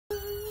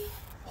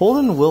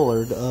Holden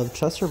Willard of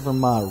Chester,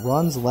 Vermont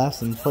runs,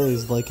 laughs, and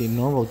plays like a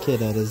normal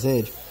kid at his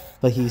age,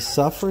 but he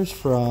suffers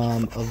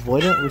from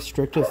Avoidant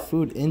Restrictive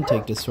Food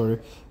Intake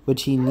Disorder,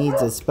 which he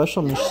needs a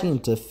special machine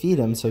to feed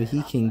him so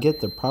he can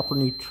get the proper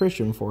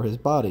nutrition for his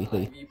body.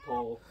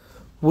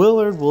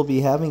 Willard will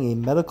be having a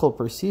medical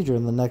procedure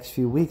in the next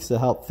few weeks to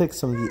help fix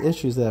some of the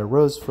issues that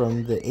arose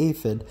from the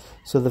aphid,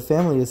 so the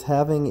family is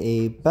having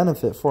a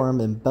benefit for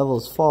him in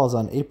Bellows Falls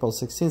on April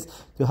 16th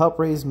to help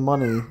raise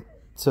money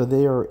so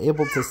they are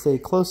able to stay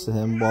close to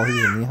him while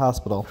he's in the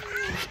hospital.